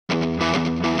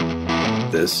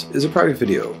This is a product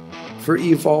video for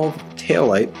Evolve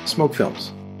taillight smoke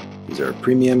films. These are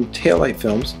premium taillight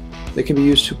films that can be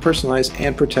used to personalize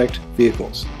and protect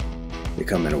vehicles. They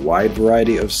come in a wide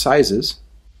variety of sizes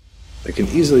that can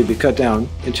easily be cut down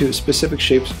into specific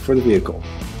shapes for the vehicle.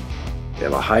 They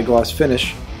have a high gloss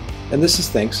finish, and this is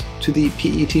thanks to the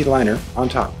PET liner on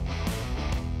top.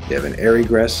 They have an air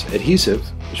egress adhesive,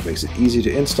 which makes it easy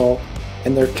to install,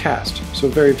 and they're cast, so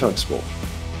very flexible.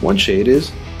 One shade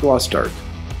is gloss dark.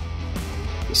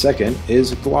 The second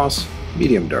is gloss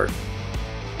medium dark.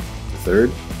 The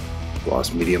third,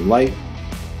 gloss medium light.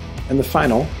 And the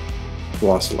final,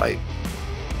 gloss light.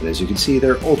 And as you can see,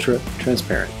 they're ultra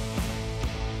transparent.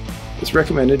 It's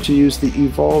recommended to use the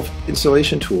Evolve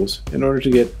installation tools in order to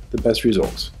get the best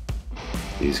results.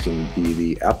 These can be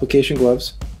the application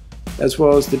gloves, as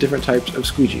well as the different types of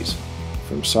squeegees,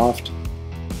 from soft,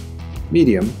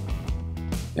 medium,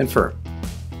 and firm.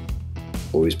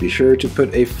 Always be sure to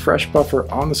put a fresh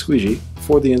buffer on the squeegee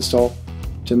for the install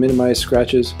to minimize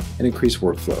scratches and increase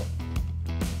workflow.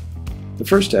 The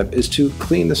first step is to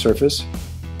clean the surface.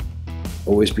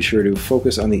 Always be sure to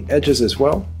focus on the edges as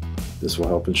well. This will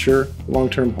help ensure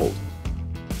long-term hold.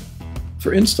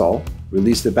 For install,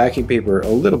 release the backing paper a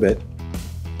little bit,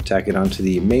 tack it onto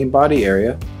the main body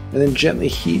area, and then gently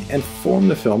heat and form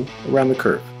the film around the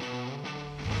curve.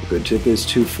 A good tip is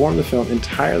to form the film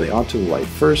entirely onto the light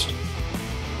first.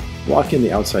 Lock in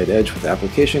the outside edge with the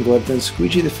application glove, then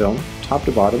squeegee the film top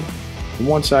to bottom from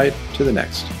one side to the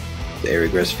next. The air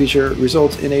egress feature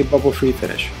results in a bubble-free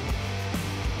finish.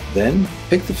 Then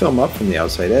pick the film up from the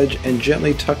outside edge and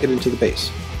gently tuck it into the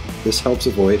base. This helps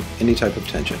avoid any type of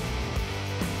tension.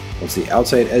 Once the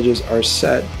outside edges are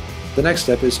set, the next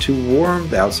step is to warm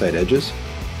the outside edges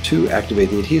to activate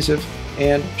the adhesive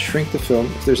and shrink the film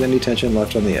if there's any tension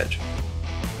left on the edge.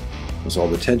 Once all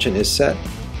the tension is set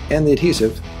and the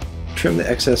adhesive, trim the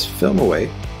excess film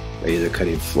away by either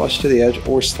cutting flush to the edge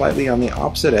or slightly on the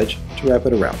opposite edge to wrap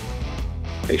it around.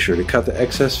 Make sure to cut the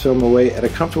excess film away at a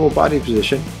comfortable body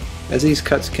position, as these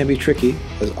cuts can be tricky,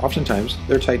 as oftentimes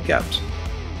they're tight gaps.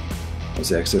 Once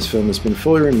the excess film has been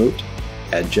fully removed,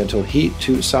 add gentle heat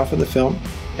to soften the film,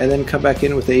 and then come back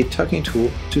in with a tucking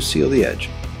tool to seal the edge.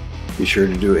 Be sure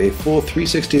to do a full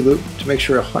 360 loop to make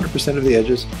sure 100% of the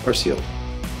edges are sealed.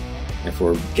 And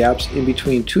for gaps in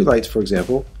between two lights, for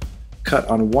example, cut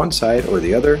on one side or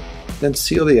the other, then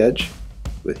seal the edge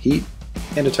with heat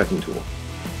and a tucking tool.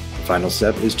 The final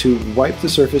step is to wipe the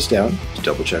surface down to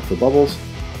double check for bubbles,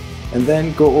 and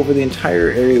then go over the entire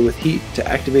area with heat to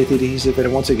activate the adhesive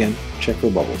and once again check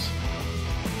for bubbles.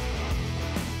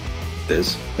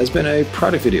 This has been a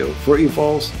product video for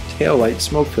Evolve's taillight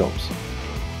smoke films.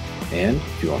 And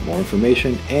if you want more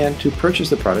information and to purchase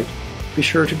the product, be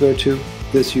sure to go to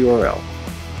this URL.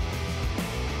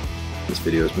 This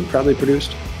video has been proudly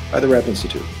produced by the Rap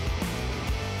Institute.